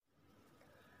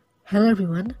Hello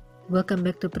everyone, welcome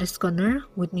back to Pris Corner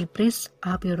with me Pris.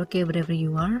 I hope you're okay wherever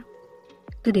you are.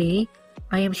 Today,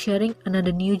 I am sharing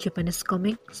another new Japanese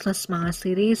comic / manga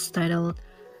series titled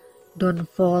Don't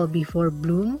Fall Before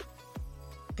Bloom.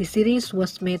 The series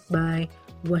was made by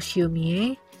Washio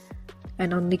Mie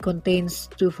and only contains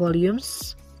 2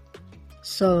 volumes.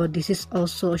 So this is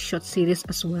also a short series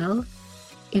as well.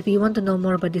 If you want to know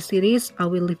more about the series, I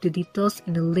will leave the details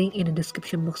in the link in the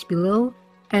description box below.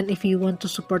 And if you want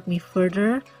to support me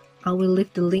further, I will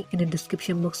leave the link in the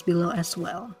description box below as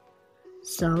well.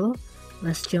 So,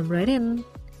 let's jump right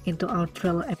into our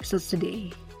trailer episodes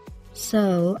today.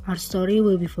 So, our story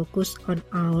will be focused on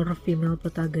our female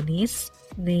protagonist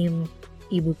named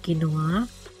Ibuki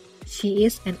Noa. She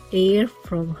is an heir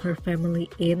from her family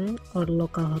inn or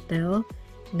local hotel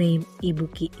named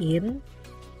Ibuki Inn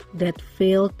that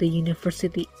failed the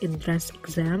university entrance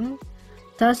exam.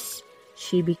 Thus,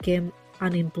 she became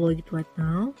unemployed right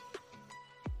now.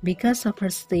 Because of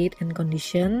her state and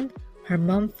condition, her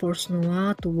mom forced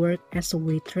Noa to work as a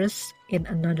waitress in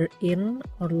another inn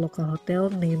or local hotel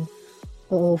named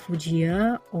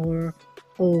Oofujiya or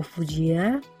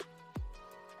Oofujiya.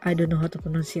 I don't know how to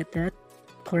pronounce that.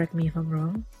 Correct me if I'm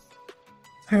wrong.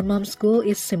 Her mom's goal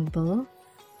is simple.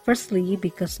 Firstly,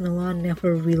 because Noa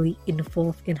never really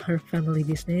involved in her family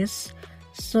business,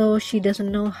 so she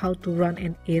doesn't know how to run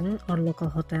an inn or local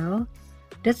hotel.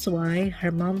 That's why her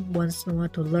mom wants Noa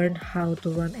to learn how to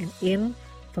run an inn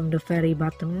from the very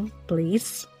bottom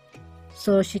place,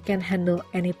 so she can handle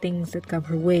anything that come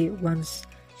her way once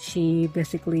she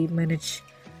basically manage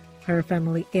her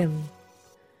family inn.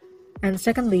 And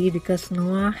secondly, because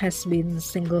Noa has been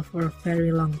single for a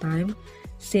very long time,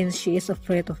 since she is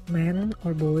afraid of men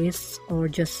or boys or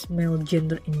just male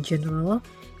gender in general,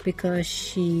 because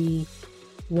she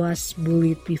was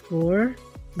bullied before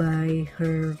by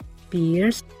her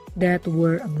peers that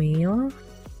were a male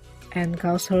and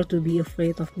caused her to be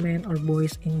afraid of men or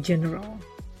boys in general.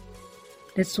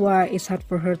 That's why it's hard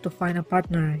for her to find a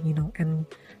partner, and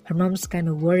her mom's kind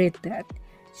of worried that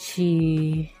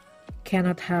she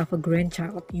cannot have a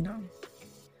grandchild.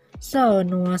 So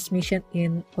Noa's mission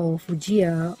in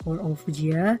Oofujiya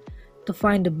to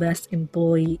find the best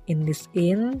employee in this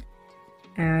inn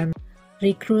and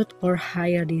recruit or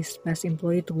hire this best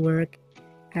employee to work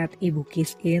at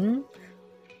Ibuki's Inn.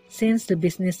 Since the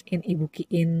business in Ibuki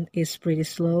Inn is pretty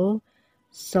slow,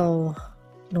 so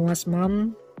Noa's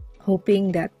mom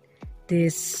hoping that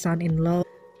this son-in-law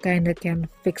kinda can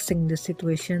fixing the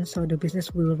situation so the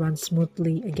business will run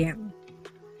smoothly again.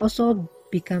 Also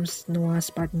becomes Noa's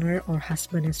partner or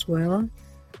husband as well,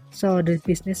 so the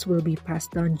business will be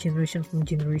passed down generation from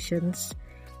generations,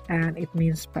 and it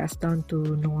means passed down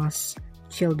to Noa's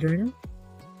children.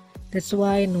 That's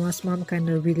why Noa's mom kind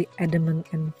of really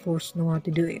adamant and forced Noa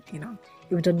to do it, even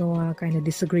though Noa kind of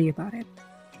disagree about it.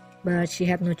 But she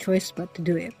had no choice but to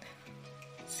do it,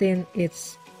 since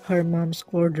it's her mom's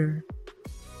order.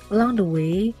 Along the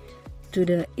way to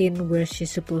the inn where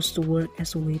she's supposed to work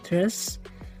as a waitress,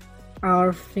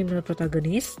 our female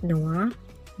protagonist, Noa,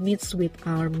 meets with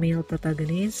our male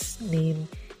protagonist named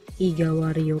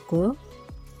Igawa Ryoko,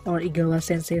 or Igawa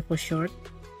Sensei for short.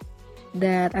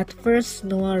 That at first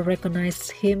Noa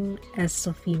recognized him as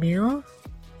a female,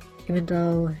 even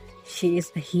though she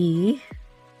is a he,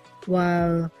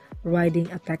 while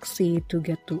riding a taxi to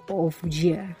get to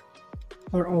Oofujiya.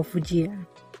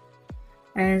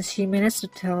 And she managed to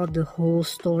tell the whole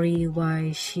story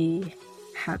why she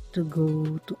had to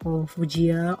go to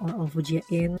Oofujiya or Oofujiya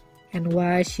Inn and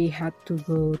why she had to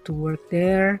go to work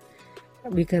there,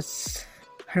 because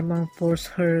her mom forced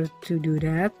her to do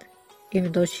that, even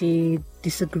though she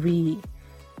disagreed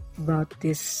about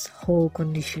this whole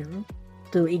condition,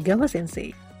 to Igawa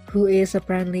Sensei, who is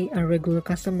apparently a regular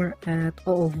customer at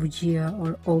Oofujiya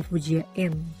or Oofujiya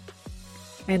Inn.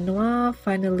 And Noa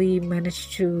finally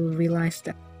managed to realize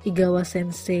that Igawa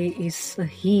Sensei is a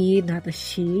he, not a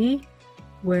she,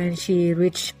 when she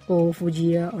reached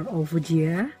Oofujiya or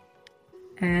Oofujiya,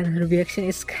 and her reaction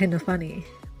is kind of funny.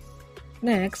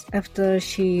 Next, after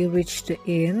she reached the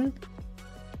inn,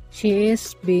 she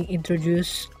is being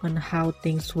introduced on how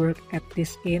things work at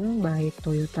this inn by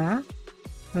Toyota,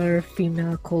 her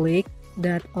female colleague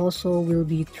that also will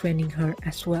be training her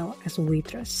as well as a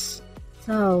waitress.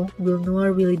 So, will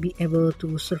Noa really be able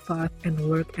to survive and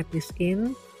work at this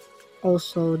inn?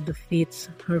 Also defeats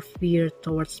her fear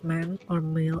towards men or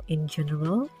male in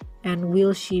general? And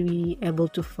will she be able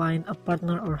to find a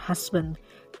partner or husband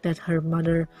that her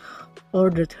mother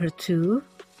ordered her to?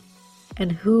 And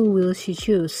who will she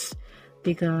choose?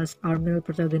 Because our male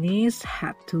protagonist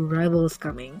had 2 rivals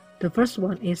coming. The first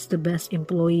one is the best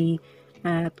employee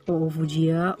at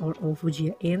Oovujia or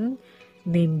Oovujia Inn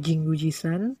named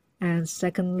Jingu-ji-san. And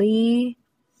secondly,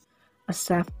 a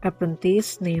staff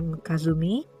apprentice named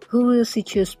Kazumi. Who will she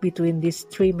choose between these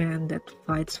three men that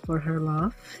fights for her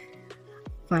love?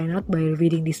 Find out by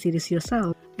reading the series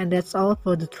yourself. And that's all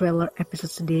for the trailer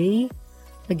episode today.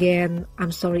 Again,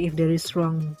 I'm sorry if there is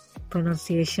wrong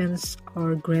pronunciations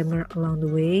or grammar along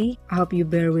the way. I hope you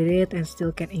bear with it and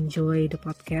still can enjoy the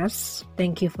podcast.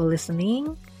 Thank you for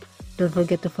listening. Don't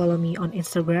forget to follow me on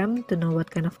Instagram to know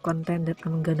what kind of content that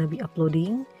I'm gonna be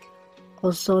uploading.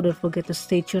 Also, don't forget to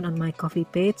stay tuned on my Ko-fi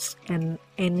page and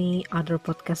any other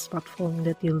podcast platform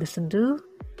that you listen to.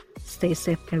 Stay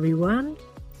safe, everyone.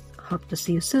 Hope to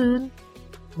see you soon.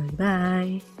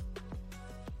 Bye-bye.